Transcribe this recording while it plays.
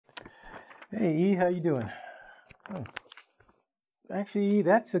Hey, E, how you doing? Oh, actually,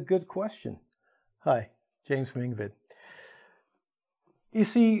 that's a good question. Hi, James from engVid. You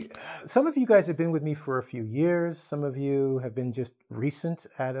see, some of you guys have been with me for a few years. Some of you have been just recent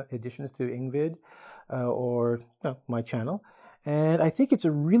additions to engVid or my channel. And I think it's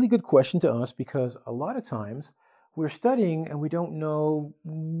a really good question to ask because a lot of times we're studying and we don't know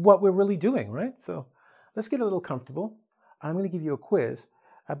what we're really doing, right? So let's get a little comfortable. I'm going to give you a quiz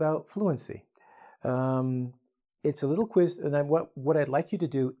about fluency. It's a little quiz, and what I'd like you to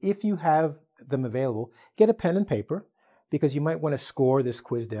do, if you have them available, get a pen and paper, because you might want to score this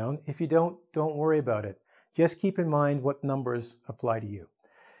quiz down. If you don't worry about it. Just keep in mind what numbers apply to you.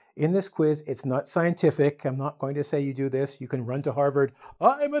 In this quiz, it's not scientific. I'm not going to say you do this. You can run to Harvard.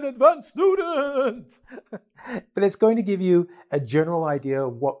 I'm an advanced student. But it's going to give you a general idea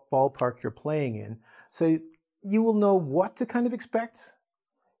of what ballpark you're playing in. So you will know what to kind of expect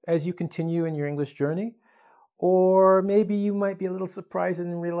as you continue in your English journey. Or maybe you might be a little surprised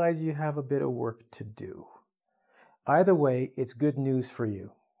and realize you have a bit of work to do. Either way, it's good news for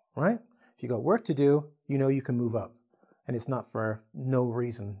you, right? If you got work to do, you know you can move up. And it's not for no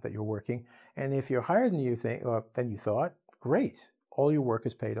reason that you're working. And if you're higher than you thought, great. All your work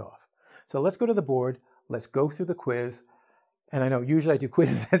is paid off. So let's go to the board. Let's go through the quiz. And I know usually I do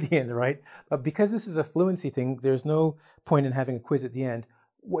quizzes at the end, right? But because this is a fluency thing, there's no point in having a quiz at the end.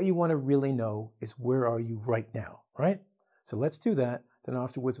 What you want to really know is where are you right now, right? So let's do that. Then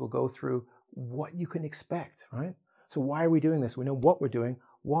afterwards, we'll go through what you can expect, right? So why are we doing this? We know what we're doing.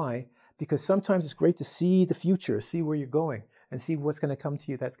 Why? Because sometimes it's great to see the future, see where you're going, and see what's going to come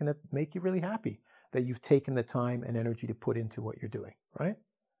to you that's going to make you really happy that you've taken the time and energy to put into what you're doing, right?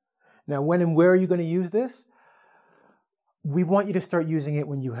 Now, when and where are you going to use this? We want you to start using it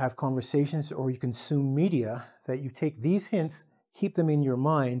when you have conversations or you consume media, that you take these hints, keep them in your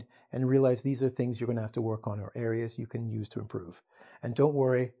mind, and realize these are things you're going to have to work on or areas you can use to improve. And don't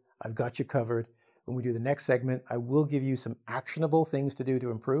worry, I've got you covered. When we do the next segment, I will give you some actionable things to do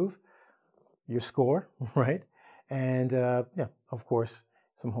to improve your score, right? And of course,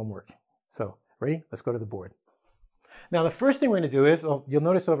 some homework. So, ready? Let's go to the board. Now, the first thing we're going to do is, you'll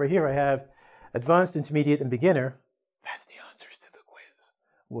notice over here I have advanced, intermediate, and beginner. That's the answers to the quiz.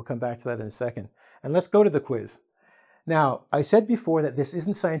 We'll come back to that in a second. And let's go to the quiz. Now, I said before that this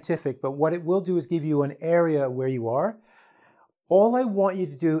isn't scientific, but what it will do is give you an area where you are. All I want you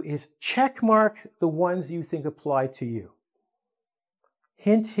to do is check mark the ones you think apply to you.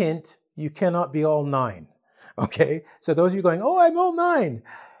 Hint, hint, you cannot be all 9. Okay? So those of you going, oh, I'm all 9.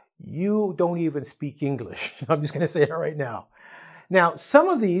 You don't even speak English. I'm just going to say it right now. Now, some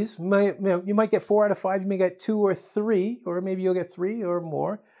of these, you might get 4 out of 5, you may get 2 or 3, or maybe you'll get 3 or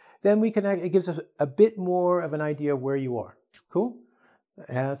more. Then it gives us a bit more of an idea of where you are. Cool?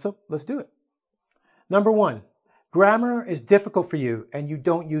 So let's do it. Number 1, grammar is difficult for you and you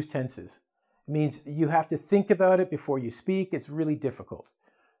don't use tenses. It means you have to think about it before you speak. It's really difficult.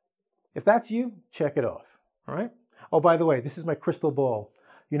 If that's you, check it off. All right? Oh, by the way, this is my crystal ball.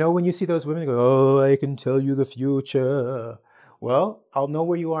 You know when you see those women go, oh, I can tell you the future. Well, I'll know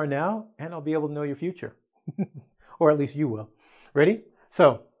where you are now and I'll be able to know your future. Or at least you will. Ready?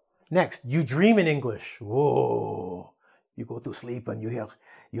 So, next, you dream in English. Whoa. You go to sleep and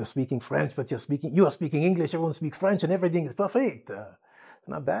you're speaking French, but you are speaking English, everyone speaks French, and everything is perfect. It's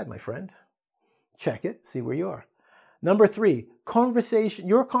not bad, my friend. Check it, see where you are. Number 3,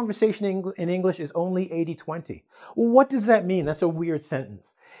 your conversation in English is only 80-20. Well, what does that mean? That's a weird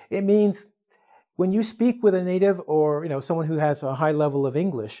sentence. It means when you speak with a native or someone who has a high level of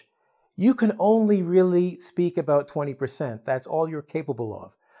English, you can only really speak about 20%. That's all you're capable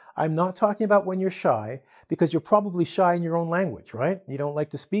of. I'm not talking about when you're shy, because you're probably shy in your own language, right? You don't like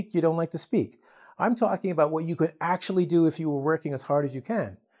to speak, you don't like to speak. I'm talking about what you could actually do if you were working as hard as you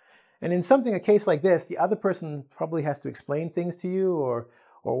can. And in a case like this, the other person probably has to explain things to you or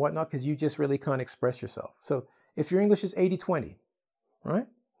whatnot, because you just really can't express yourself. So if your English is 80-20, right?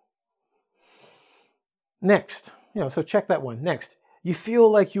 Next, so check that one. Next, you feel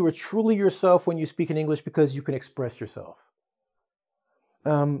like you are truly yourself when you speak in English because you can express yourself.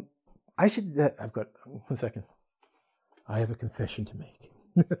 I've got, 1 second. I have a confession to make.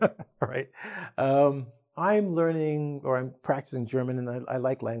 All right. I'm learning, or I'm practicing German, and I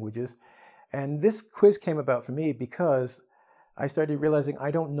like languages. And this quiz came about for me because I started realizing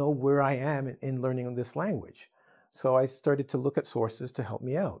I don't know where I am in learning this language. So I started to look at sources to help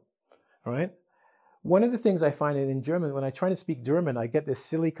me out. All right. One of the things I find in German, when I try to speak German, I get this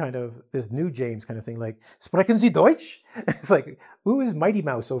silly this new James kind of thing, like, sprechen Sie Deutsch? It's like, who is Mighty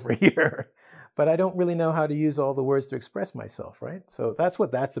Mouse over here? But I don't really know how to use all the words to express myself, right? So that's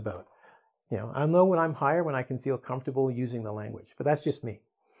what that's about. You know, I know when I'm higher when I can feel comfortable using the language, but that's just me.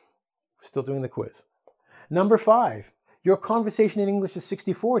 We're still doing the quiz. Number 5, your conversation in English is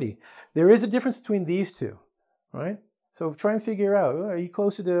 60-40. There is a difference between these two, right? So try and figure out, are you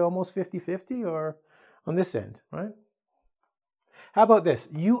closer to almost 50-50 or on this end, right? How about this?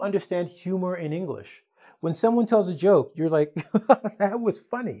 You understand humor in English. When someone tells a joke, you're like, that was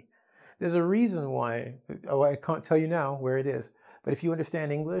funny. There's a reason why. Oh, I can't tell you now where it is. But if you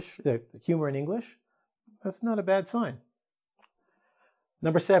understand English, humor in English, that's not a bad sign.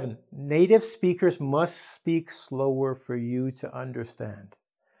 Number 7, native speakers must speak slower for you to understand.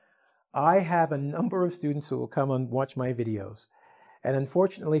 I have a number of students who will come and watch my videos. And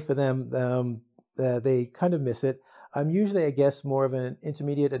unfortunately for them, they kind of miss it. I'm usually, I guess, more of an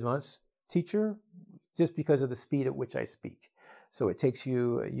intermediate advanced teacher just because of the speed at which I speak. So it takes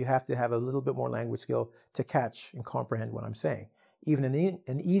you have to have a little bit more language skill to catch and comprehend what I'm saying. Even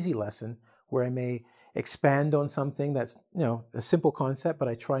an easy lesson where I may expand on something that's, a simple concept, but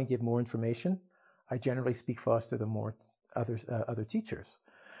I try and give more information, I generally speak faster than more other teachers.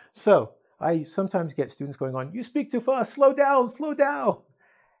 So I sometimes get students going on, you speak too fast, slow down, slow down.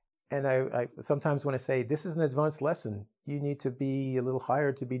 And I sometimes want to say, this is an advanced lesson. You need to be a little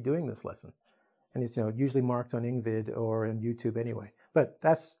higher to be doing this lesson. And it's usually marked on engVid or on YouTube anyway. But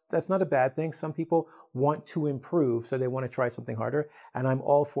that's not a bad thing. Some people want to improve, so they want to try something harder. And I'm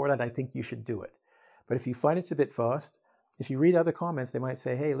all for that. I think you should do it. But if you find it's a bit fast, if you read other comments, they might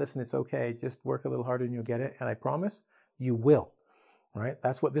say, hey, listen, it's okay. Just work a little harder and you'll get it. And I promise you will. All right?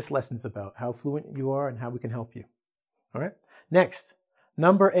 That's what this lesson's about, how fluent you are and how we can help you. All right? Next,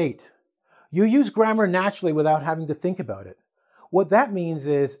 number 8. You use grammar naturally without having to think about it. What that means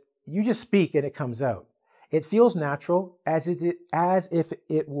is you just speak and it comes out. It feels natural as if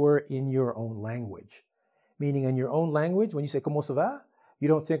it were in your own language. Meaning in your own language, when you say "Comment ça va?" you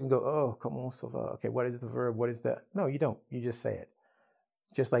don't think and go, oh, comment ça va? Okay, what is the verb? What is that? No, you don't. You just say it.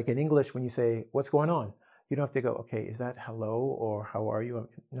 Just like in English, when you say, what's going on? You don't have to go, okay, is that hello or how are you?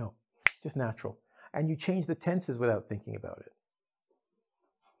 No, it's just natural. And you change the tenses without thinking about it.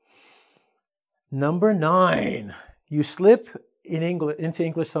 Number 9, you slip into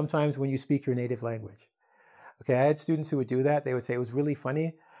English sometimes when you speak your native language. Okay, I had students who would do that. They would say it was really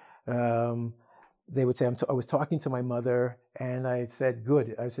funny. They would say, I was talking to my mother and I said,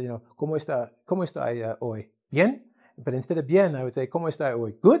 good. I said, ¿Cómo está hoy? Bien? But instead of bien, I would say, ¿Cómo está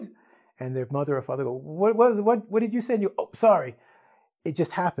hoy? Good? And their mother or father go, what did you say? And you, oh, sorry. It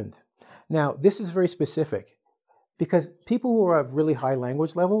just happened. Now, this is very specific because people who are of really high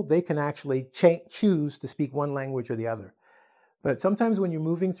language level, they can actually choose to speak one language or the other. But sometimes when you're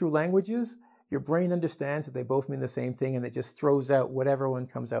moving through languages, your brain understands that they both mean the same thing and it just throws out whatever one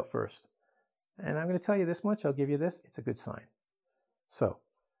comes out first. And I'm going to tell you this much, I'll give you this, it's a good sign. So,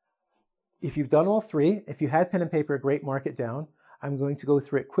 if you've done all 3, if you had pen and paper, great, mark it down. I'm going to go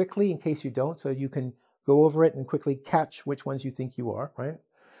through it quickly in case you don't, so you can go over it and quickly catch which ones you think you are, right?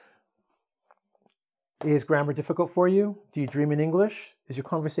 Is grammar difficult for you? Do you dream in English? Is your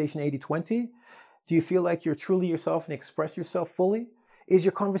conversation 80-20? Do you feel like you're truly yourself and express yourself fully? Is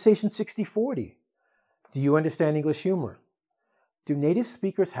your conversation 60-40? Do you understand English humor? Do native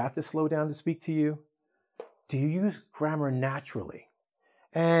speakers have to slow down to speak to you? Do you use grammar naturally?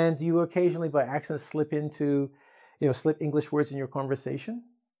 And do you occasionally by accident slip English words in your conversation,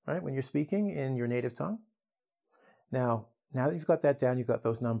 right? When you're speaking in your native tongue? Now that you've got that down, you've got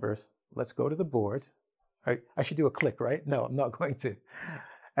those numbers, let's go to the board. All right, I should do a click, right? No, I'm not going to.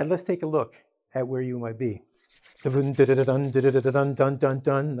 And let's take a look at where you might be. I know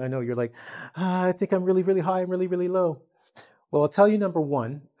you're like, I think I'm really, really high and really, really low. Well, I'll tell you number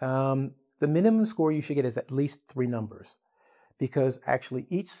 1, the minimum score you should get is at least 3 numbers. Because actually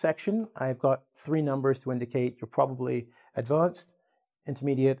each section, I've got 3 numbers to indicate you're probably advanced,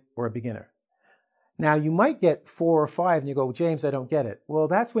 intermediate, or a beginner. Now you might get 4 or 5 and you go, James, I don't get it. Well,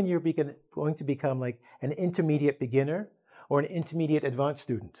 that's when you're going to become like an intermediate beginner or an intermediate advanced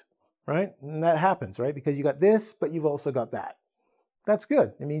student, right? And that happens, right? Because you got this, but you've also got that. That's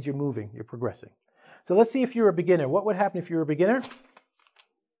good. It means you're moving, you're progressing. So let's see if you're a beginner. What would happen if you're a beginner?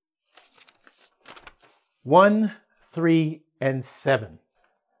 1, 3, and 7.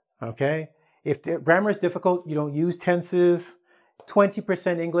 Okay? If grammar is difficult, you don't use tenses.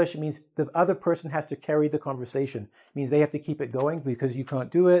 20% English, it means the other person has to carry the conversation. It means they have to keep it going because you can't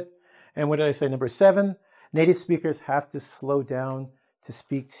do it. And what did I say? Number 7, native speakers have to slow down to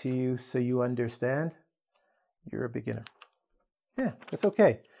speak to you so you understand. You're a beginner. Yeah, that's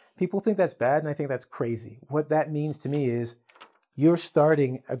okay. People think that's bad, and I think that's crazy. What that means to me is you're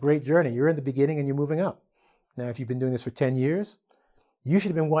starting a great journey. You're in the beginning and you're moving up. Now, if you've been doing this for 10 years, You should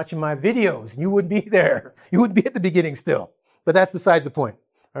have been watching my videos. You wouldn't be there. You wouldn't be at the beginning still. But that's besides the point.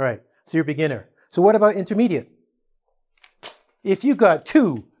 All right, so you're a beginner. So what about intermediate? If you got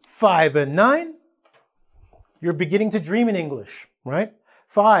 2, 5, and 9, you're beginning to dream in English, right?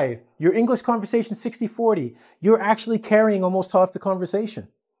 5, your English conversation 60-40. You're actually carrying almost half the conversation,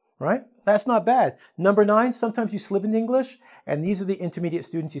 right? That's not bad. Number 9, sometimes you slip in English, and these are the intermediate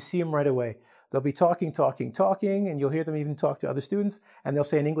students. You see them right away. They'll be talking, and you'll hear them even talk to other students, and they'll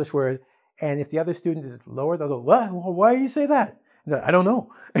say an English word, and if the other student is lower, they'll go, what? Why do you say that? I don't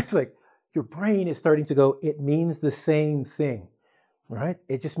know. It's like your brain is starting to go, it means the same thing, right?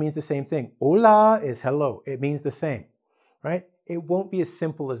 It just means the same thing. Hola is hello. It means the same, right? It won't be as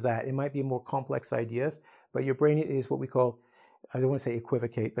simple as that. It might be more complex ideas, but your brain is what we call, I don't want to say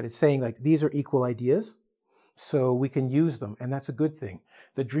equivocate, but it's saying like these are equal ideas, so we can use them, and that's a good thing.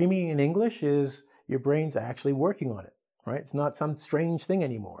 The dreaming in English is your brain's actually working on it, right? It's not some strange thing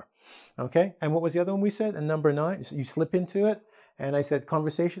anymore, okay? And what was the other one we said? And number 9, you slip into it, and I said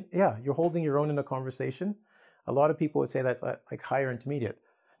conversation. Yeah, you're holding your own in a conversation. A lot of people would say that's like higher intermediate.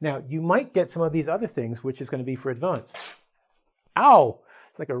 Now, you might get some of these other things, which is going to be for advanced. Ow!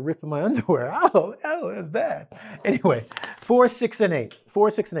 It's like a rip in my underwear. Ow! Ow, that's bad. Anyway, 4, 6, and 8. 4,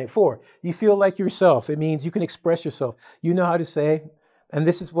 6, and 8. 4, you feel like yourself. It means you can express yourself. You know how to say, and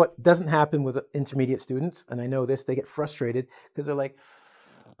this is what doesn't happen with intermediate students, and I know this, they get frustrated because they're like,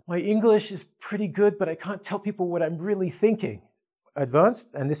 my English is pretty good, but I can't tell people what I'm really thinking.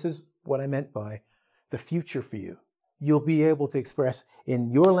 Advanced, and this is what I meant by the future for you. You'll be able to express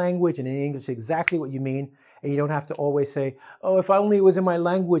in your language and in English exactly what you mean, and you don't have to always say, oh, if only it was in my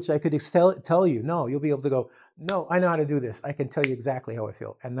language, I could tell you. No, you'll be able to go, no, I know how to do this. I can tell you exactly how I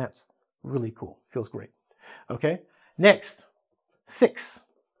feel, and that's really cool. Feels great. Okay, next, 6.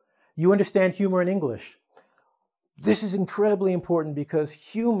 You understand humor in English. This is incredibly important because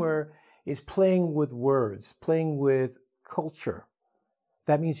humor is playing with words, playing with culture.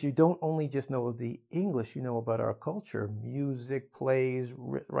 That means you don't only just know the English, you know about our culture, music, plays,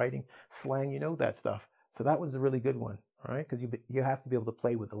 writing, slang, you know that stuff. So that one's a really good one, all right? Because you have to be able to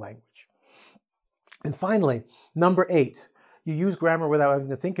play with the language. And finally, number 8, you use grammar without having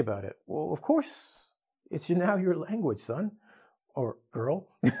to think about it. Well, of course, it's now your language, son or girl.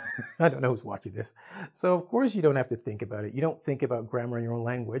 I don't know who's watching this. So of course you don't have to think about it. You don't think about grammar in your own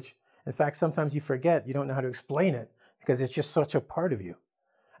language. In fact, sometimes you forget, you don't know how to explain it because it's just such a part of you.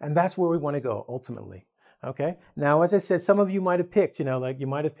 And that's where we want to go ultimately. Okay. Now, as I said, some of you might have picked, like you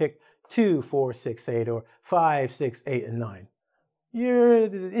might have picked 2, 4, 6, 8, or 5, 6, 8, and 9. You're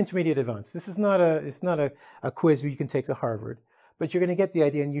intermediate advanced. This is not a quiz where you can take to Harvard, but you're going to get the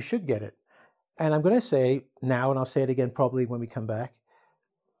idea, and you should get it. And I'm going to say now, and I'll say it again probably when we come back,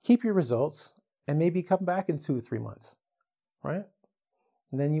 keep your results and maybe come back in 2 or 3 months, right?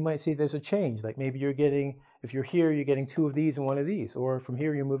 And then you might see there's a change. Like maybe you're getting, if you're here, you're getting 2 of these and 1 of these, or from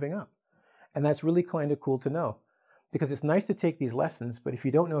here you're moving up. And that's really kind of cool to know because it's nice to take these lessons, but if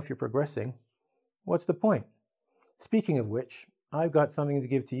you don't know if you're progressing, what's the point? Speaking of which, I've got something to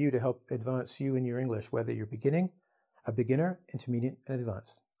give to you to help advance you in your English, whether you're a beginner, intermediate, and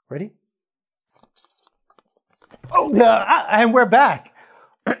advanced. Ready? Oh, yeah, and we're back.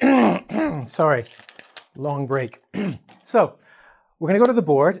 Sorry, long break. So we're going to go to the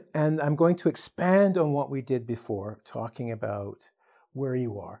board, and I'm going to expand on what we did before, talking about where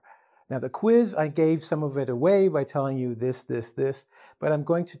you are. Now, the quiz, I gave some of it away by telling you this, this, this, but I'm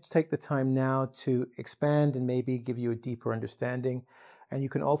going to take the time now to expand and maybe give you a deeper understanding. And you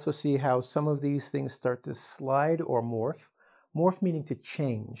can also see how some of these things start to slide or morph. Morph meaning to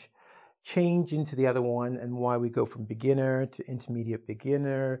change into the other one, and why we go from beginner to intermediate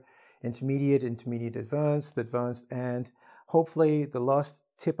beginner, intermediate advanced, and hopefully the last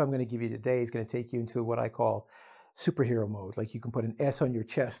tip I'm going to give you today is going to take you into what I call superhero mode. Like you can put an S on your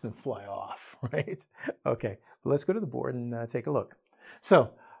chest and fly off, right? Okay, well, let's go to the board and take a look.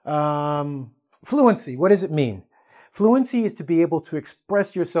 So, fluency, what does it mean? Fluency is to be able to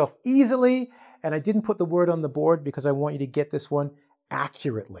express yourself easily, and I didn't put the word on the board because I want you to get this one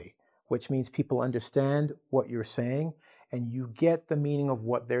accurately, which means people understand what you're saying and you get the meaning of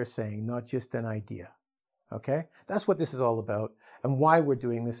what they're saying, not just an idea. Okay? That's what this is all about. And why we're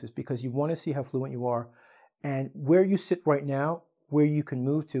doing this is because you want to see how fluent you are and where you sit right now, where you can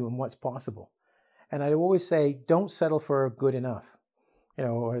move to and what's possible. And I always say, don't settle for good enough.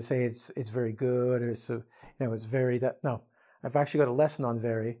 Or say it's very good, or it's very that. No, I've actually got a lesson on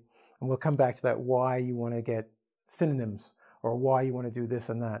very, and we'll come back to that, why you want to get synonyms or why you want to do this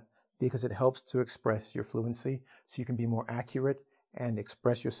and that, because it helps to express your fluency so you can be more accurate and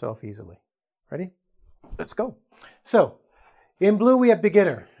express yourself easily. Ready? Let's go. So In blue, we have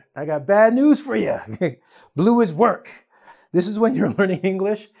beginner. I got bad news for you. Blue is work. This is when you're learning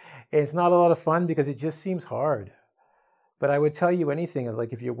English. It's not a lot of fun because it just seems hard. But I would tell you anything,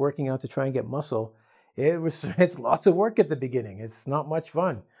 like if you're working out to try and get muscle, it's lots of work at the beginning. It's not much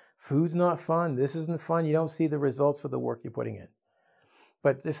fun. Food's not fun. This isn't fun. You don't see the results for the work you're putting in.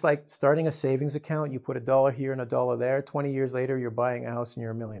 But just like starting a savings account, you put $1 here and $1 there. 20 years later, you're buying a house and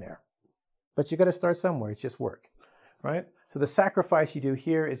you're a millionaire. But you got to start somewhere. It's just work, right? So the sacrifice you do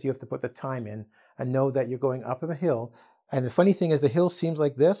here is you have to put the time in and know that you're going up a hill. And the funny thing is the hill seems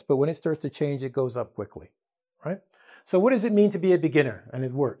like this, but when it starts to change, it goes up quickly, right? So what does it mean to be a beginner and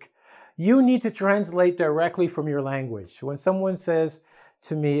at work? You need to translate directly from your language. When someone says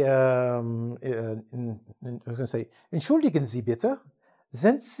to me, I was going to say, Entschuldigen Sie bitte,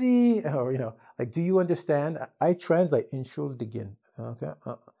 sind Sie, or, like, do you understand? I translate, Entschuldigen, okay?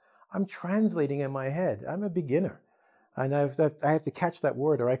 I'm translating in my head. I'm a beginner. And I have to catch that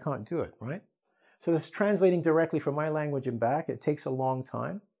word or I can't do it, right? So this translating directly from my language and back, it takes a long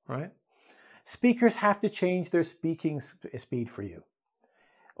time, right? Speakers have to change their speaking speed for you.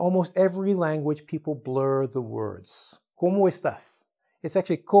 Almost every language, people blur the words. ¿Cómo estás? It's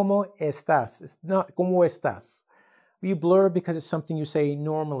actually ¿Cómo estás? It's not ¿Cómo estás? You blur because it's something you say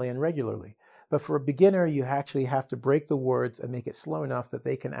normally and regularly. But for a beginner, you actually have to break the words and make it slow enough that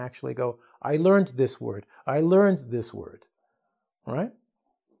they can actually go, I learned this word. I learned this word. All right?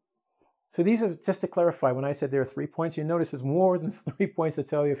 So these are, just to clarify, when I said there are 3 points, you notice there's more than 3 points to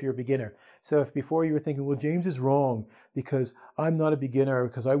tell you if you're a beginner. So if before you were thinking, well, James is wrong because I'm not a beginner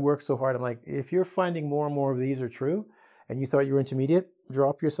because I work so hard. I'm like, if you're finding more and more of these are true and you thought you were intermediate,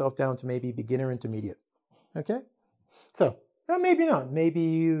 drop yourself down to maybe beginner intermediate. Okay? So, well, maybe not. Maybe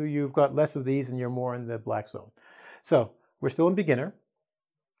you've got less of these and you're more in the black zone. So we're still in beginner.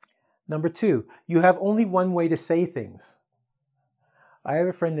 Number 2, you have only one way to say things. I have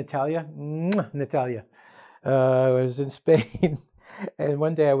a friend, Natalia. Natalia. I was in Spain, and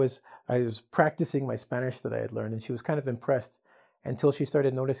one day I was practicing my Spanish that I had learned, and she was kind of impressed until she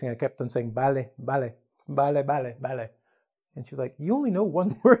started noticing I kept on saying vale, vale, vale, vale, vale. And she was like, you only know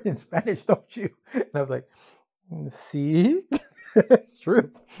one word in Spanish, don't you? And I was like, sí, it's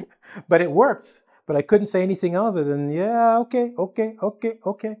true. But it works. But I couldn't say anything other than, yeah, okay, okay, okay,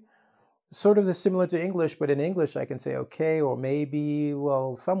 okay. Sort of similar to English, but in English I can say okay or maybe,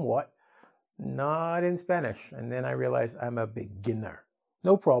 well, somewhat. Not in Spanish. And then I realized I'm a beginner.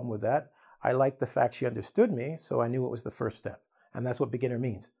 No problem with that. I liked the fact she understood me, so I knew it was the first step. And that's what beginner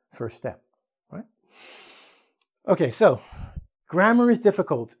means, first step, right? Okay, so grammar is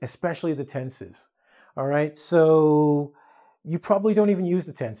difficult, especially the tenses. All right, so you probably don't even use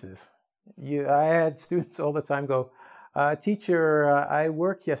the tenses. I had students all the time go, teacher, I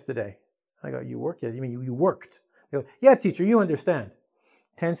worked yesterday. I go, you worked? You mean you worked? They go, yeah, teacher, you understand.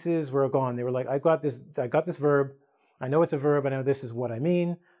 Tenses were gone. They were like, I got this verb. I know it's a verb. I know this is what I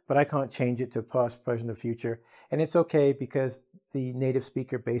mean, but I can't change it to past, present, or future. And it's okay because the native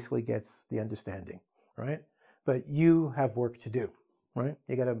speaker basically gets the understanding, right? But you have work to do, right?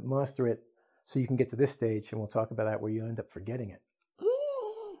 You got to master it so you can get to this stage, and we'll talk about that where you end up forgetting it.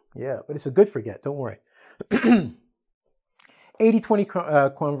 Yeah, but it's a good forget. Don't worry.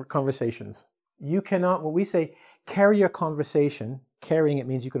 80-20 conversations. You cannot, what we say, carry a conversation. Carrying it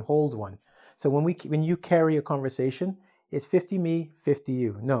means you can hold one. So when you carry a conversation, it's 50 me, 50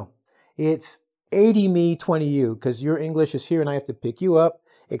 you. No, it's 80 me, 20 you, because your English is here and I have to pick you up,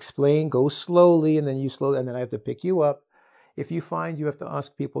 explain, go slowly, and then you slow, and then I have to pick you up. If you find you have to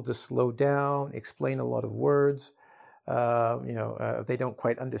ask people to slow down, explain a lot of words, if they don't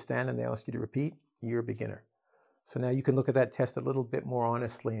quite understand and they ask you to repeat, you're a beginner. So now you can look at that test a little bit more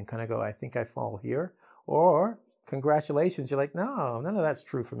honestly and kind of go, I think I fall here. Or, congratulations, you're like, no, none of that's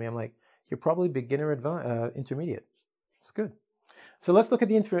true for me. I'm like, you're probably beginner intermediate. It's good. So let's look at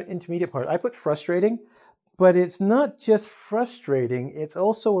the intermediate part. I put frustrating, but it's not just frustrating, it's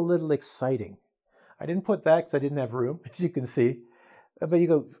also a little exciting. I didn't put that because I didn't have room, as you can see. But you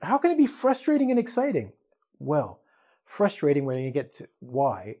go, how can it be frustrating and exciting? Well, frustrating when you get to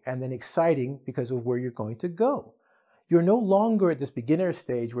why, and then exciting because of where you're going to go. You're no longer at this beginner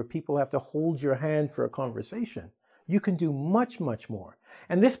stage where people have to hold your hand for a conversation. You can do much, much more.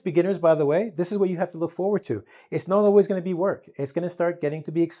 And this, beginners, by the way, this is what you have to look forward to. It's not always going to be work. It's going to start getting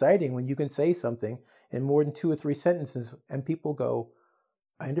to be exciting when you can say something in more than 2 or 3 sentences and people go,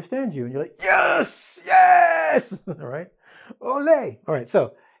 I understand you. And you're like, yes, yes, all right, ole. All right,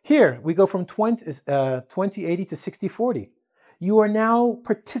 so here we go from 20-80 to 60-40. You are now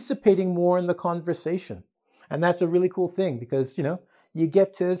participating more in the conversation. And that's a really cool thing because, you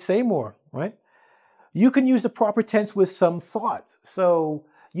get to say more, right? You can use the proper tense with some thought. So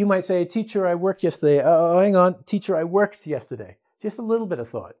you might say, teacher, I worked yesterday. Oh, hang on, teacher, I worked yesterday. Just a little bit of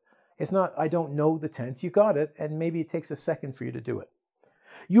thought. It's not, I don't know the tense. You got it, and maybe it takes a second for you to do it.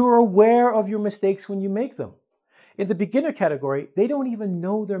 You are aware of your mistakes when you make them. In the beginner category, they don't even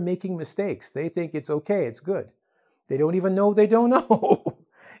know they're making mistakes. They think it's okay, it's good. They don't even know they don't know.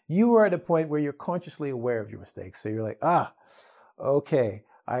 You are at a point where you're consciously aware of your mistakes. So you're like, okay,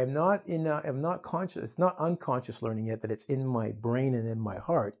 I'm not conscious. It's not unconscious learning yet that it's in my brain and in my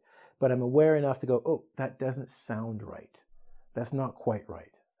heart, but I'm aware enough to go, oh, that doesn't sound right. That's not quite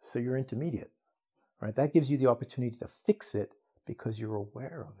right. So you're intermediate, right? That gives you the opportunity to fix it because you're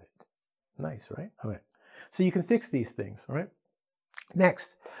aware of it. Nice, right? All right. So you can fix these things, all right?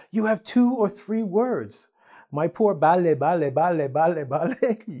 Next, you have 2 or 3 words. My poor bale, bale, bale, bale, bale.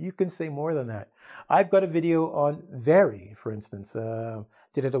 You can say more than that. I've got a video on very, for instance,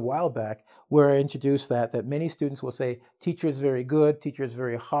 did it a while back, where I introduced that many students will say, teacher is very good, teacher is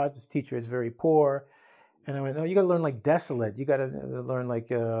very hot, teacher is very poor. And I went, no, you got to learn like desolate. You got to learn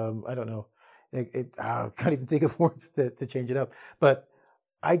like, I don't know. I can't even think of words to change it up. But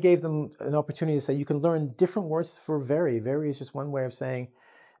I gave them an opportunity to say, you can learn different words for very. Very is just one way of saying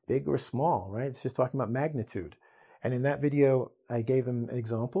big or small, right? It's just talking about magnitude. And in that video, I gave them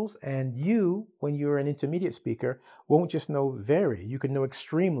examples. And you, when you're an intermediate speaker, won't just know very. You can know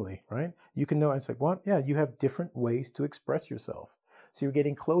extremely, right? You can know, it's like, what? Yeah, you have different ways to express yourself. So you're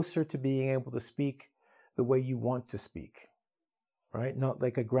getting closer to being able to speak the way you want to speak, right? Not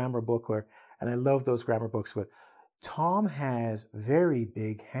like a grammar book where, and I love those grammar books with, Tom has very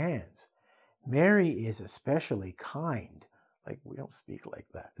big hands. Mary is especially kind. Like, we don't speak like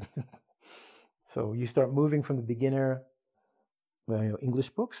that. So you start moving from the beginner English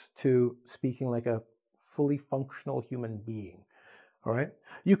books to speaking like a fully functional human being, all right?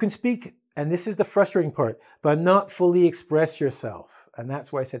 You can speak, and this is the frustrating part, but not fully express yourself. And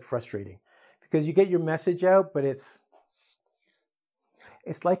that's why I said frustrating, because you get your message out, but it's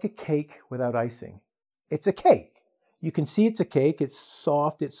like a cake without icing. It's a cake. You can see it's a cake. It's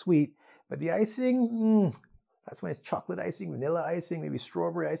soft, it's sweet, but the icing, that's when it's chocolate icing, vanilla icing, maybe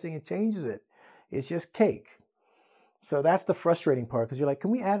strawberry icing. It changes it. It's just cake. So that's the frustrating part, because you're like, can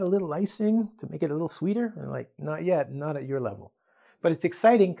we add a little icing to make it a little sweeter? And like, not yet, not at your level. But it's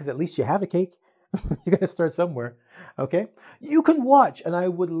exciting because at least you have a cake. You got to start somewhere, okay? You can watch, and I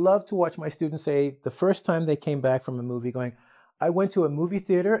would love to watch my students say the first time they came back from a movie going, I went to a movie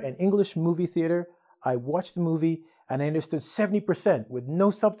theater, an English movie theater, I watched the movie, and I understood 70% with no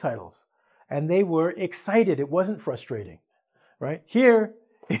subtitles. And they were excited. It wasn't frustrating, right? Here,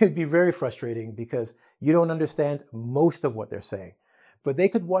 it'd be very frustrating because you don't understand most of what they're saying. But they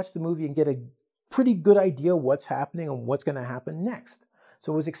could watch the movie and get a pretty good idea what's happening and what's going to happen next.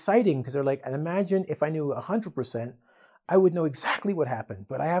 So it was exciting because they're like, and imagine if I knew 100%, I would know exactly what happened,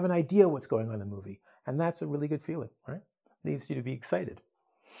 but I have an idea what's going on in the movie. And that's a really good feeling, right? It needs you to be excited.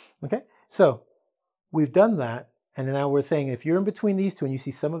 Okay, so we've done that. And now we're saying if you're in between these two and you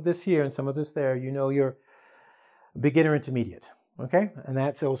see some of this here and some of this there, you know you're beginner intermediate. Okay, and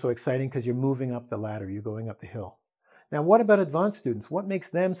that's also exciting because you're moving up the ladder, you're going up the hill. Now, what about advanced students? What makes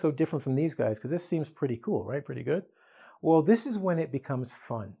them so different from these guys? Because this seems pretty cool, right? Pretty good. Well, this is when it becomes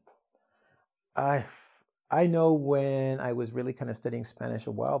fun. I know when I was really kind of studying Spanish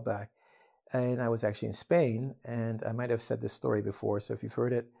a while back, and I was actually in Spain, and I might have said this story before, so if you've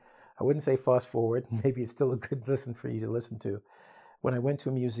heard it, I wouldn't say fast forward. Maybe it's still a good listen for you to listen to. When I went to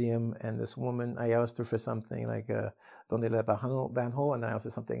a museum, and this woman, I asked her for something like "Donde le banjo?" and then I asked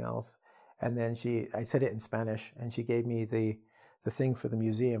her something else, and then I said it in Spanish, and she gave me the thing for the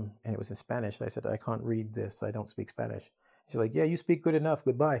museum, and it was in Spanish. I said, I can't read this. I don't speak Spanish. She's like, yeah, you speak good enough.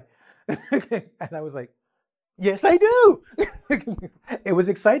 Goodbye. And I was like, yes, I do. It was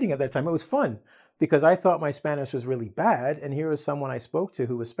exciting at that time. It was fun because I thought my Spanish was really bad, and here was someone I spoke to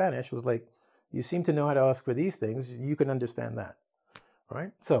who was Spanish, who was like, you seem to know how to ask for these things. You can understand that.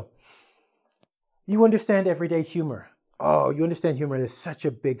 Right? So you understand everyday humor. Oh, you understand humor is such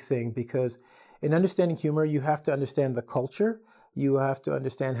a big thing because in understanding humor, you have to understand the culture. You have to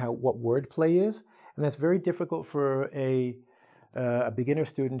understand what wordplay is. And that's very difficult for a beginner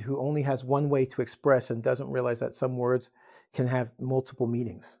student who only has one way to express and doesn't realize that some words can have multiple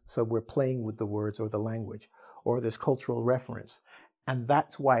meanings. So we're playing with the words or the language or there's cultural reference. And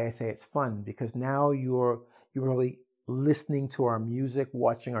that's why I say it's fun, because now you're really listening to our music,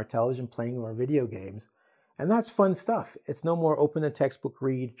 watching our television, playing our video games. And that's fun stuff. It's no more open the textbook,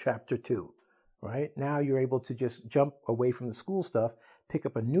 read chapter 2, right? Now you're able to just jump away from the school stuff, pick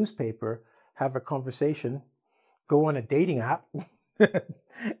up a newspaper, have a conversation, go on a dating app,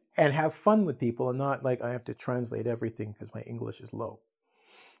 and have fun with people and not like I have to translate everything because my English is low.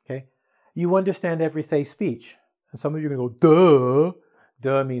 Okay? You understand everyday speech. And some of you are going to go, duh.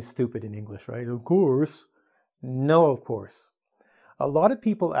 Duh means stupid in English, right? Of course. No, of course. A lot of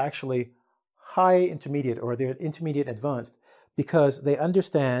people actually high intermediate or they're intermediate advanced because they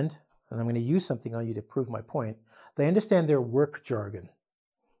understand, and I'm going to use something on you to prove my point, they understand their work jargon.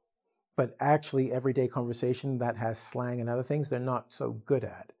 But actually everyday conversation that has slang and other things, they're not so good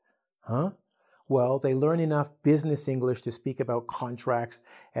at. Huh? Well, they learn enough business English to speak about contracts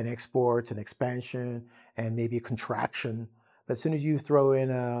and exports and expansion and maybe a contraction. But as soon as you throw in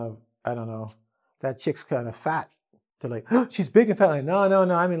I don't know, that chick's kind of fat. They're like, oh, she's big and fat. Like, no,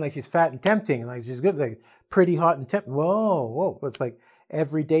 I mean like she's fat and tempting. Like she's good, like pretty hot and tempting. Whoa. It's like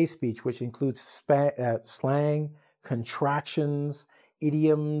everyday speech, which includes slang, contractions,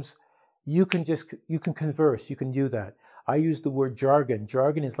 idioms. You can converse, you can do that. I use the word jargon.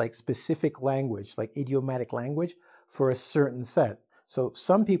 Jargon is like specific language, like idiomatic language for a certain set. So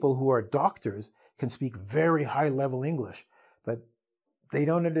some people who are doctors can speak very high level English, but they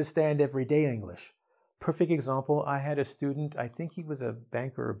don't understand everyday English. Perfect example, I had a student, I think he was a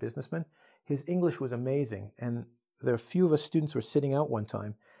banker or a businessman. His English was amazing. And there are a few of us students were sitting out one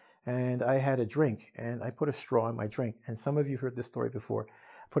time and I had a drink and I put a straw in my drink. And some of you heard this story before.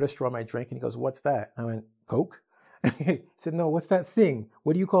 I put a straw in my drink and he goes, what's that? I went, Coke? He said, no, what's that thing?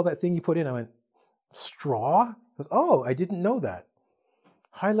 What do you call that thing you put in? I went, straw? He goes, oh, I didn't know that.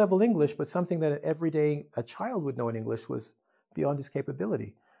 High level English, but something that a child would know in English was beyond his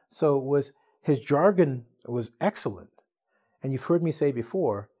capability. So his jargon was excellent. And you've heard me say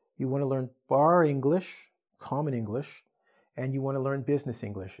before, you want to learn bar English, common English, and you want to learn business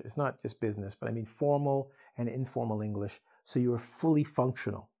English. It's not just business, but I mean formal and informal English. So you are fully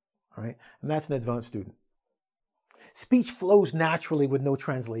functional, all right? And that's an advanced student. Speech flows naturally with no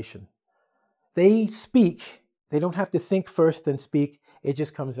translation. They speak, they don't have to think first and speak. It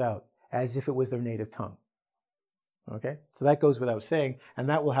just comes out as if it was their native tongue. Okay? So that goes without saying, and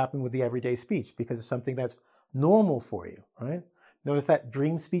that will happen with the everyday speech because it's something that's normal for you, right? Notice that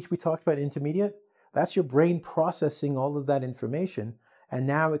dream speech we talked about, intermediate? That's your brain processing all of that information, and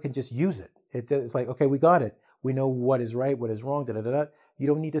now it can just use it. It's like, okay, we got it. We know what is right, what is wrong, da-da-da-da. You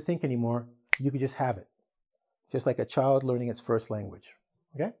don't need to think anymore. You can just have it. Just like a child learning its first language,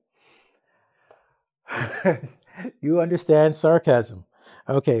 okay? You understand sarcasm.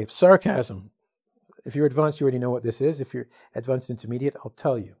 Okay, sarcasm. If you're advanced, you already know what this is. If you're advanced intermediate, I'll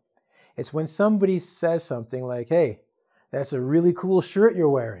tell you. It's when somebody says something like, hey, that's a really cool shirt you're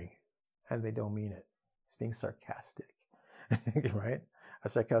wearing, and they don't mean it. It's being sarcastic, right? A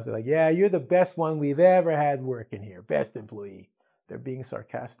sarcastic, like, yeah, you're the best one we've ever had working here, best employee. They're being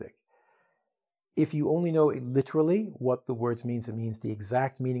sarcastic. If you only know literally what the words means, it means the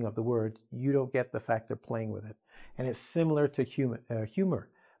exact meaning of the word, you don't get the fact they're playing with it. And it's similar to humor,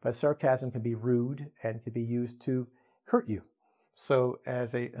 but sarcasm can be rude and can be used to hurt you. So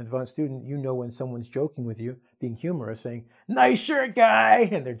as an advanced student, you know when someone's joking with you, being humorous, saying, nice shirt, guy,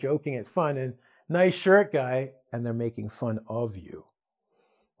 and they're joking, it's fun, and nice shirt, guy, and they're making fun of you,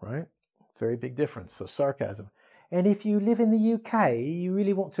 right? Very big difference, so sarcasm. And if you live in the UK, you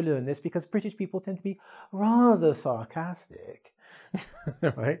really want to learn this because British people tend to be rather sarcastic,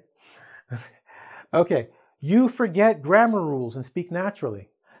 right? Okay, you forget grammar rules and speak naturally.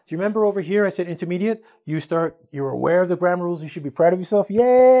 Do you remember over here I said intermediate? You're aware of the grammar rules, you should be proud of yourself.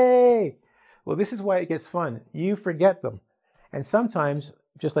 Yay! Well, this is why it gets fun. You forget them. And sometimes,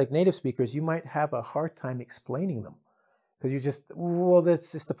 just like native speakers, you might have a hard time explaining them. Because you just, well,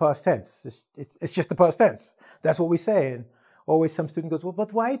 that's just the past tense. It's just the past tense. That's what we say. And always some student goes, well,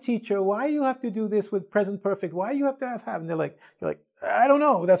 but why, teacher? Why you have to do this with present perfect? Why you have to have? And you're like, I don't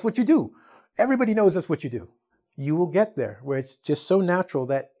know. That's what you do. Everybody knows that's what you do. You will get there where it's just so natural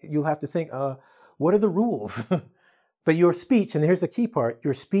that you'll have to think, what are the rules? But your speech, and here's the key part,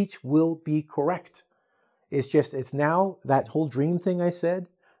 your speech will be correct. It's now that whole dream thing I said,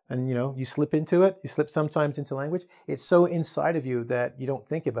 and you slip into it, you slip sometimes into language. It's so inside of you that you don't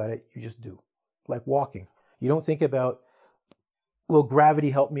think about it, you just do. Like walking. You don't think about, will gravity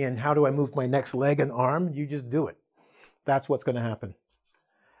help me and how do I move my next leg and arm? You just do it. That's what's going to happen.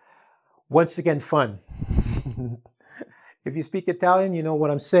 Once again, fun. If you speak Italian, you know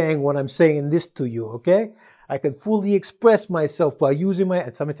what I'm saying this to you, okay? I can fully express myself by using my,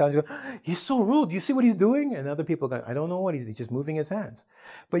 and some Italians go, he's so rude, do you see what he's doing? And other people go, I don't know what he's just moving his hands.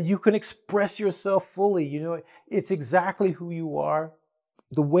 But you can express yourself fully, it's exactly who you are,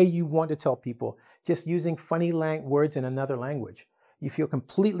 the way you want to tell people, just using funny words in another language. You feel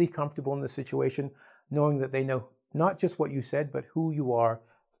completely comfortable in the situation, knowing that they know not just what you said, but who you are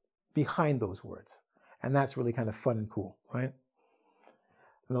behind those words. And that's really kind of fun and cool, right?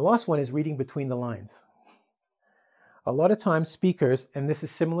 And the last one is reading between the lines. A lot of times speakers, and this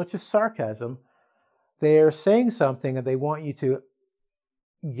is similar to sarcasm, they're saying something and they want you to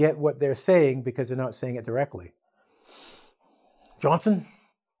get what they're saying because they're not saying it directly. Johnson,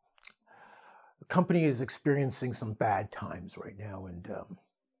 the company is experiencing some bad times right now, and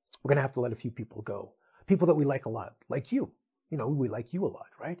we're going to have to let a few people go. People that we like a lot, like you. You know, we like you a lot,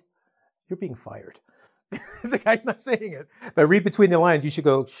 right? You're being fired. The guy's not saying it. But read between the lines. You should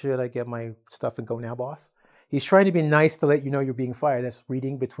go, should I get my stuff and go now, boss? He's trying to be nice to let you know you're being fired. That's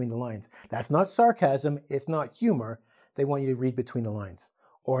reading between the lines. That's not sarcasm. It's not humor. They want you to read between the lines.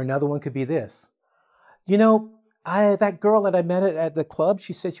 Or another one could be this. You know, that girl that I met at the club,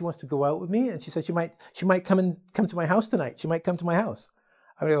 she said she wants to go out with me, and she said she might come to my house tonight. She might come to my house.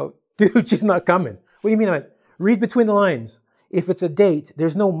 I go, dude, she's not coming. What do you mean? Read between the lines. If it's a date,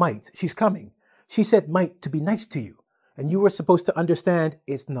 there's no might. She's coming. She said might to be nice to you. And you were supposed to understand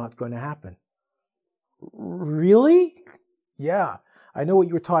it's not going to happen. Really? Yeah. I know what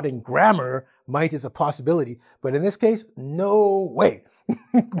you were taught in grammar. Might is a possibility. But in this case, no way.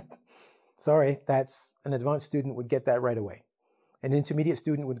 Sorry, that's an advanced student would get that right away. An intermediate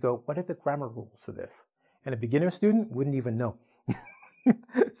student would go, what are the grammar rules for this? And a beginner student wouldn't even know.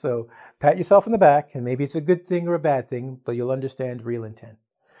 So pat yourself on the back, and maybe it's a good thing or a bad thing, but you'll understand real intent.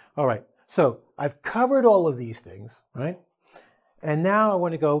 All right, so I've covered all of these things, right? And now I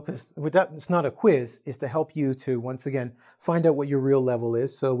want to go, because it's not a quiz, it's to help you to, once again, find out what your real level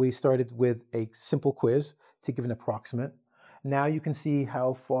is. So we started with a simple quiz to give an approximate. Now you can see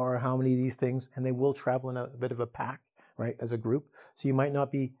how far, how many of these things, and they will travel in a bit of a pack, right, as a group. So you might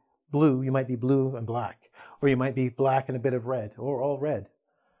not be blue, you might be blue and black, or you might be black and a bit of red, or all red.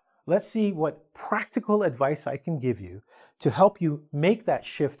 Let's see what practical advice I can give you to help you make that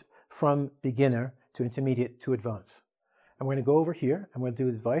shift from beginner to intermediate to advanced. And we're going to go over here, and we'll do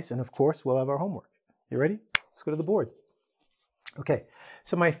advice, and of course, we'll have our homework. You ready? Let's go to the board. Okay,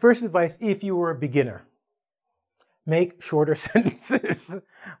 so my first advice, if you were a beginner, make shorter sentences.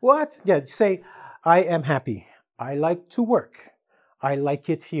 What? Yeah, say, I am happy. I like to work. I like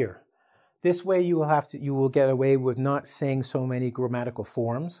it here. This way you will get away with not saying so many grammatical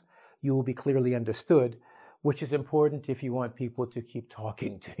forms. You will be clearly understood, which is important if you want people to keep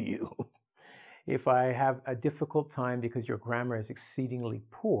talking to you. If I have a difficult time because your grammar is exceedingly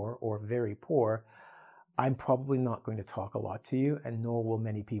poor or very poor, I'm probably not going to talk a lot to you, and nor will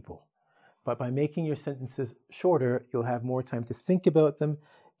many people. But by making your sentences shorter, you'll have more time to think about them,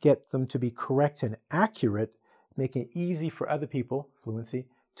 get them to be correct and accurate, making it easy for other people, fluency,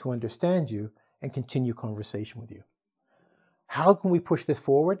 to understand you and continue conversation with you. How can we push this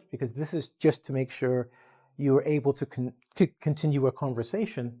forward? Because this is just to make sure you are able to continue a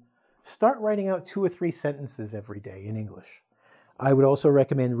conversation. Start writing out 2 or 3 sentences every day in English. I would also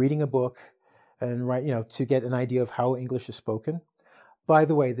recommend reading a book and to get an idea of how English is spoken. By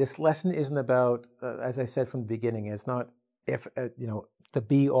the way, this lesson isn't about, as I said from the beginning, it's not the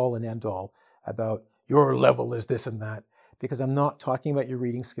be all and end all about your level is this and that, because I'm not talking about your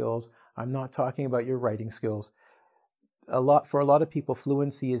reading skills. I'm not talking about your writing skills. For a lot of people,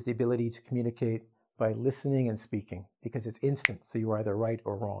 fluency is the ability to communicate by listening and speaking, because it's instant, so you're either right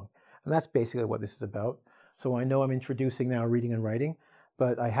or wrong. And that's basically what this is about. So I know I'm introducing now reading and writing,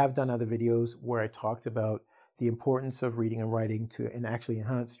 but I have done other videos where I talked about the importance of reading and writing and actually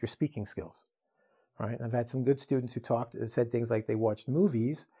enhance your speaking skills. Right? I've had some good students who said things like they watched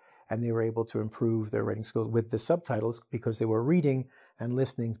movies and they were able to improve their writing skills with the subtitles because they were reading and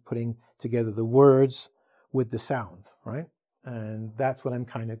listening, putting together the words with the sounds, right? And that's what I'm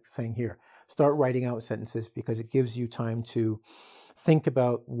kind of saying here. Start writing out sentences because it gives you time to think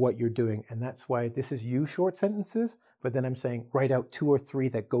about what you're doing. And that's why this is short sentences, but then I'm saying write out 2 or 3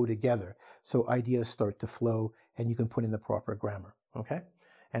 that go together so ideas start to flow and you can put in the proper grammar, okay?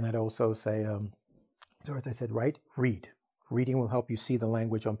 And I'd also say, so as I said, read. Reading will help you see the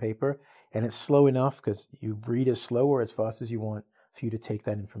language on paper, and it's slow enough because you read as slow or as fast as you want for you to take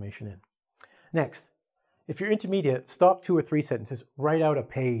that information in. Next, if you're intermediate, stop 2 or 3 sentences, write out a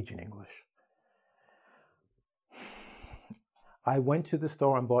page in English. I went to the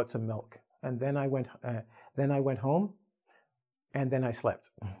store and bought some milk, and then I went home, and then I slept.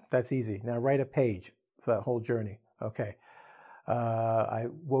 That's easy. Now write a page for that whole journey. Okay. I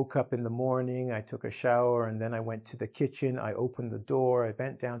woke up in the morning, I took a shower, and then I went to the kitchen, I opened the door, I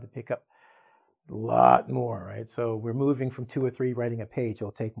bent down to pick up a lot more, right? So we're moving from 2 or 3, writing a page,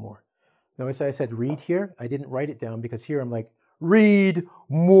 it'll take more. Notice I said read here. I didn't write it down because here I'm like, read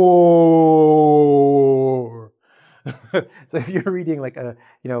more. So if you're reading like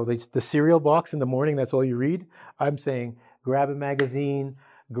the cereal box in the morning, that's all you read. I'm saying grab a magazine,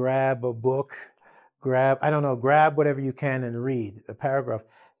 grab a book, grab whatever you can and read a paragraph.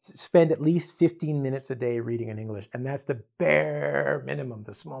 Spend at least 15 minutes a day reading in English. And that's the bare minimum,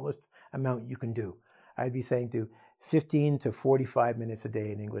 the smallest amount you can do. I'd be saying do 15 to 45 minutes a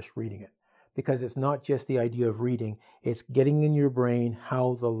day in English reading it. Because it's not just the idea of reading, it's getting in your brain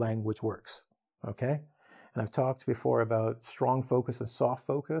how the language works, okay? And I've talked before about strong focus and soft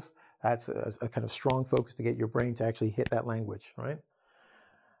focus. That's a kind of strong focus to get your brain to actually hit that language, right?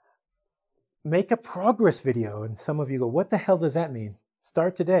 Make a progress video, and some of you go, what the hell does that mean?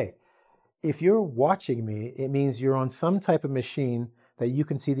 Start today. If you're watching me, it means you're on some type of machine that you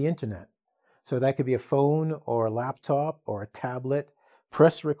can see the internet. So that could be a phone or a laptop or a tablet.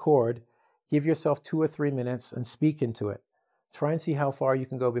 Press record. Give yourself 2 or 3 minutes and speak into it. Try and see how far you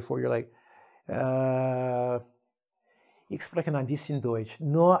can go before you're like, ich spreche ein bisschen Deutsch,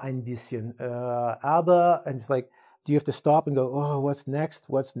 nur ein bisschen, aber, and it's like, do you have to stop and go, oh, what's next?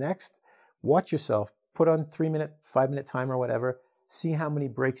 What's next? Watch yourself. Put on 3-minute, 5-minute timer or whatever. See how many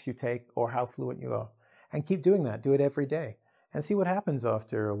breaks you take or how fluent you are. And keep doing that. Do it every day. And see what happens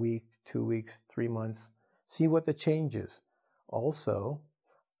after a week, 2 weeks, 3 months. See what the change is. Also,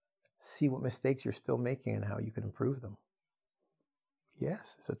 see what mistakes you're still making and how you can improve them.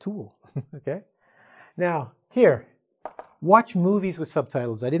 Yes, it's a tool, okay? Now, here, watch movies with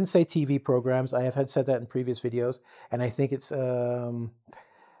subtitles. I didn't say TV programs. I have said that in previous videos, and I think it's,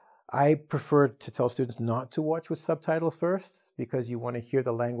 I prefer to tell students not to watch with subtitles first because you want to hear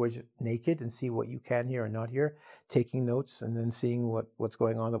the language naked and see what you can hear and not hear, taking notes and then seeing what's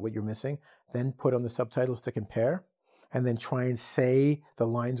going on, what you're missing, then put on the subtitles to compare. And then try and say the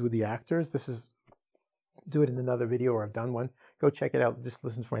lines with the actors. Do it in another video, or I've done one. Go check it out. Just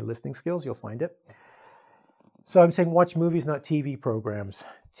listen for my listening skills. You'll find it. So I'm saying watch movies, not TV programs.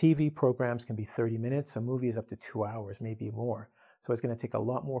 TV programs can be 30 minutes. A movie is up to 2 hours, maybe more. So it's going to take a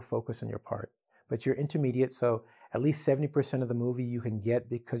lot more focus on your part. But you're intermediate, so at least 70% of the movie you can get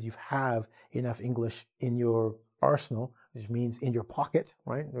because you have enough English in your arsenal, which means in your pocket,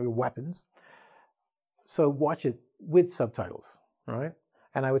 right? Or your weapons. So watch it with subtitles, right?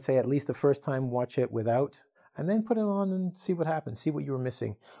 And I would say at least the first time, watch it without, and then put it on and see what happens. See what you were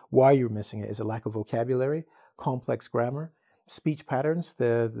missing, why you're missing it. Is it lack of vocabulary, complex grammar, speech patterns?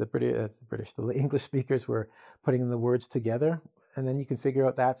 The English speakers were putting the words together, and then you can figure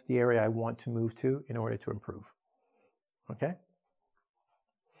out that's the area I want to move to in order to improve, okay?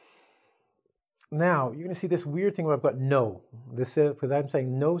 Now, you're going to see this weird thing where I've got no. This is because I'm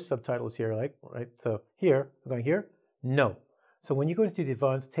saying no subtitles here, like, right? So here, I'm going here, no. So when you go into the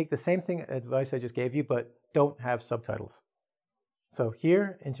advanced, take the same advice I just gave you, but don't have subtitles. So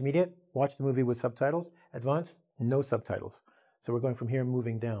here, intermediate, watch the movie with subtitles. Advanced, no subtitles. So we're going from here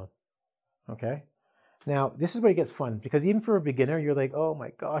moving down, okay? Now, this is where it gets fun, because even for a beginner, you're like, oh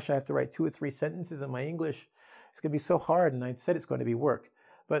my gosh, I have to write 2 or 3 sentences in my English. It's going to be so hard, and I said it's going to be work.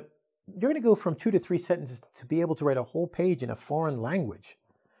 But you're going to go from 2 to 3 sentences to be able to write a whole page in a foreign language.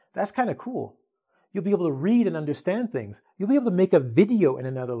 That's kind of cool. You'll be able to read and understand things. You'll be able to make a video in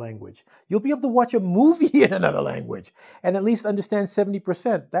another language. You'll be able to watch a movie in another language and at least understand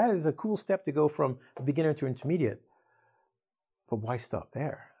 70%. That is a cool step to go from beginner to intermediate. But why stop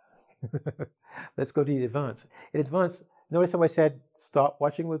there? Let's go to the advanced. In advanced, notice how I said stop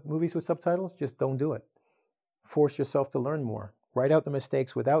watching movies with subtitles? Just don't do it. Force yourself to learn more. Write out the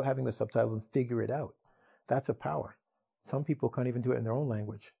mistakes without having the subtitles and figure it out. That's a power. Some people can't even do it in their own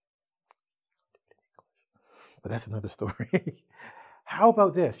language. But that's another story. How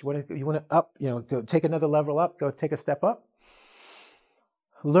about this? You want to up, go take another level up, go take a step up?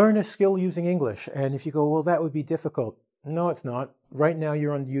 Learn a skill using English. And if you go, well, that would be difficult. No, it's not. Right now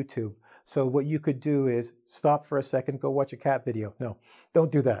you're on YouTube. So what you could do is stop for a second, go watch a cat video. No,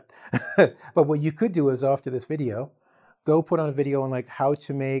 don't do that. But what you could do is after this video, go put on a video on like how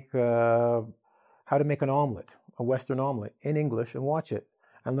to make an omelet, a Western omelet in English, and watch it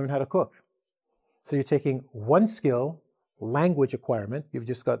and learn how to cook. So you're taking one skill, language acquirement, you've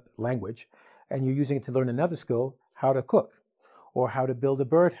just got language, and you're using it to learn another skill, how to cook, or how to build a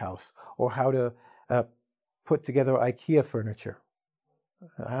birdhouse, or how to put together IKEA furniture.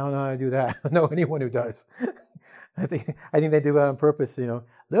 I don't know how to do that. I don't know anyone who does. I think they do it on purpose,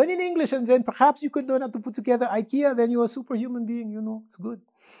 Learning English, and then perhaps you could learn how to put together IKEA, then you're a superhuman being, it's good.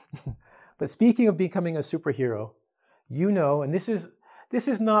 But speaking of becoming a superhero, and this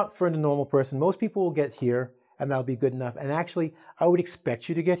is not for the normal person. Most people will get here, and that'll be good enough. And actually, I would expect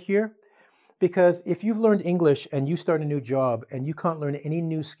you to get here, because if you've learned English and you start a new job and you can't learn any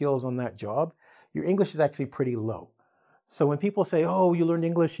new skills on that job, your English is actually pretty low. So when people say, oh, you learned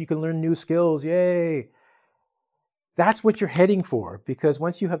English, you can learn new skills, yay. That's what you're heading for, because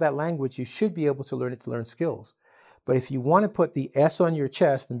once you have that language, you should be able to learn it to learn skills. But if you want to put the S on your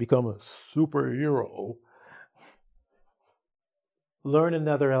chest and become a superhero, learn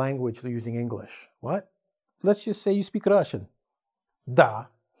another language using English. What? Let's just say you speak Russian. Da,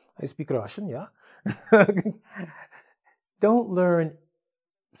 I speak Russian, yeah. Don't learn,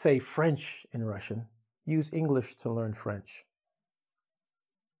 say, French in Russian. Use English to learn French.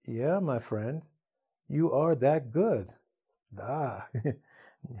 Yeah, my friend, you are that good. Da.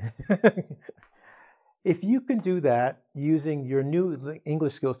 If you can do that using your new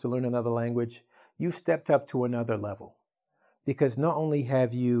English skills to learn another language, you've stepped up to another level. Because not only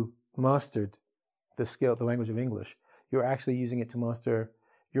have you mastered the skill, the language of English, you're actually using it to master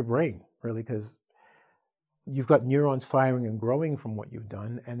your brain, really, because you've got neurons firing and growing from what you've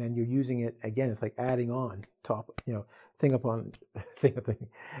done, and then you're using it again. It's like adding on top, thing upon thing.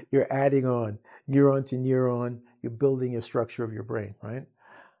 You're adding on neuron to neuron. You're building your structure of your brain, right?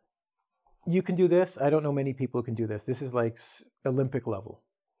 You can do this. I don't know many people who can do this. This is like Olympic level.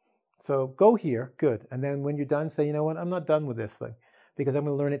 So go here, good. And then when you're done, say, you know what, I'm not done with this thing, because I'm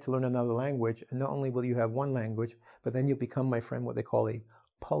going to learn it to learn another language. And not only will you have one language, but then you'll become, my friend, what they call a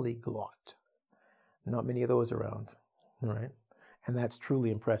polyglot. Not many of those around, all right? And that's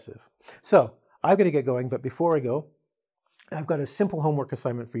truly impressive. So I've got to get going, but before I go, I've got a simple homework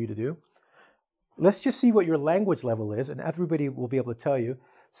assignment for you to do. Let's just see what your language level is, and everybody will be able to tell you.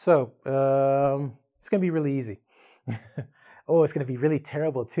 So it's going to be really easy. Oh, it's going to be really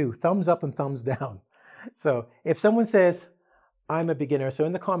terrible too. Thumbs up and thumbs down. So if someone says, I'm a beginner, so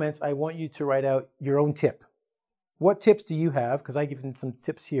in the comments, I want you to write out your own tip. What tips do you have? Because I give them some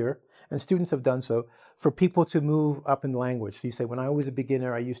tips here, and students have done so, for people to move up in language. So you say, when I was a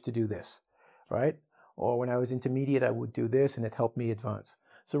beginner, I used to do this, right? Or when I was intermediate, I would do this, and it helped me advance.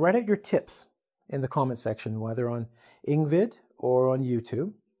 So write out your tips in the comment section, whether on engVid or on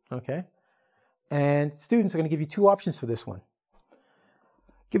YouTube, okay? And students are going to give you two options for this one.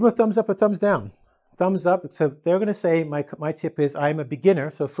 Give them a thumbs up or thumbs down. Thumbs up, so they're going to say, my tip is, I'm a beginner.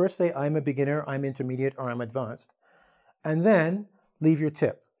 So first say, I'm a beginner, I'm intermediate, or I'm advanced. And then leave your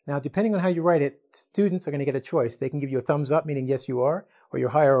tip. Now, depending on how you write it, students are going to get a choice. They can give you a thumbs up, meaning yes, you are, or you're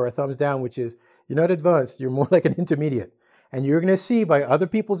higher, or a thumbs down, which is you're not advanced, you're more like an intermediate. And you're going to see by other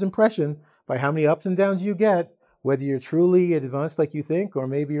people's impression, by how many ups and downs you get, whether you're truly advanced like you think, or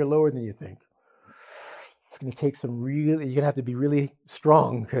maybe you're lower than you think. It's going to take some you're going to have to be really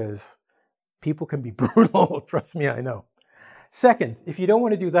strong, because people can be brutal. Trust me, I know. Second, if you don't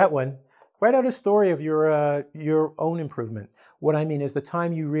want to do that one, write out a story of your own improvement. What I mean is the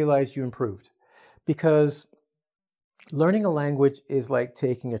time you realized you improved. Because learning a language is like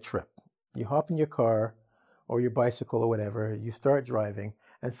taking a trip. You hop in your car or your bicycle or whatever, you start driving,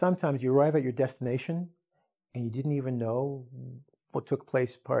 and sometimes you arrive at your destination and you didn't even know what took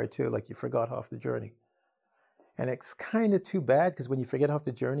place prior to, like you forgot half the journey. And it's kind of too bad, because when you forget half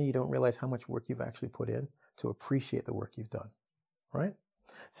the journey, you don't realize how much work you've actually put in to appreciate the work you've done, right?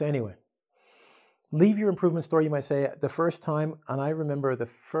 So anyway, leave your improvement story, you might say, the first time. And I remember the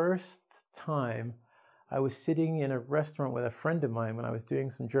first time I was sitting in a restaurant with a friend of mine when I was doing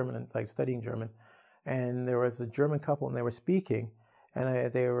some German, like studying German. And there was a German couple and they were speaking.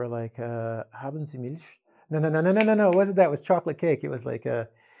 And they were like, haben Sie Milch? No, it wasn't that. It was chocolate cake. It was like,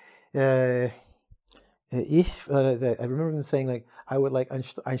 I remember them saying, like, I would like ein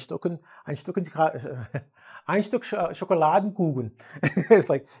Stück Schokoladenkuchen. It's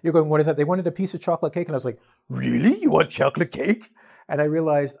like, you're going, what is that? They wanted a piece of chocolate cake. And I was like, really? You want chocolate cake? And I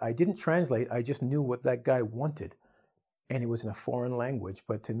realized I didn't translate. I just knew what that guy wanted. And it was in a foreign language.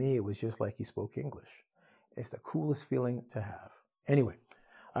 But to me, it was just like he spoke English. It's the coolest feeling to have. Anyway,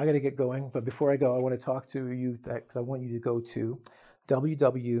 I got to get going. But before I go, I want to talk to you, because I want you to go to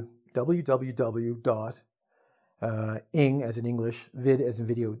www.ing as in English, vid as in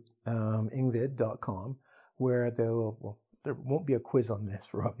video, engvid.com, where there won't be a quiz on this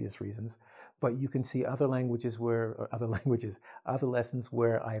for obvious reasons, but you can see other lessons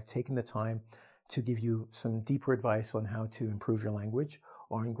where I have taken the time to give you some deeper advice on how to improve your language,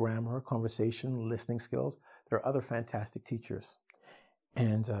 on grammar, conversation, listening skills. There are other fantastic teachers.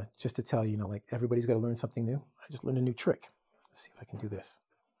 And just to tell you, like, everybody's got to learn something new. I just learned a new trick. Let's see if I can do this.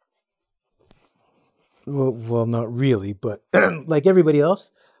 Well, not really, but like everybody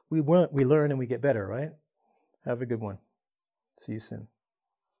else, we learn and we get better, right? Have a good one. See you soon.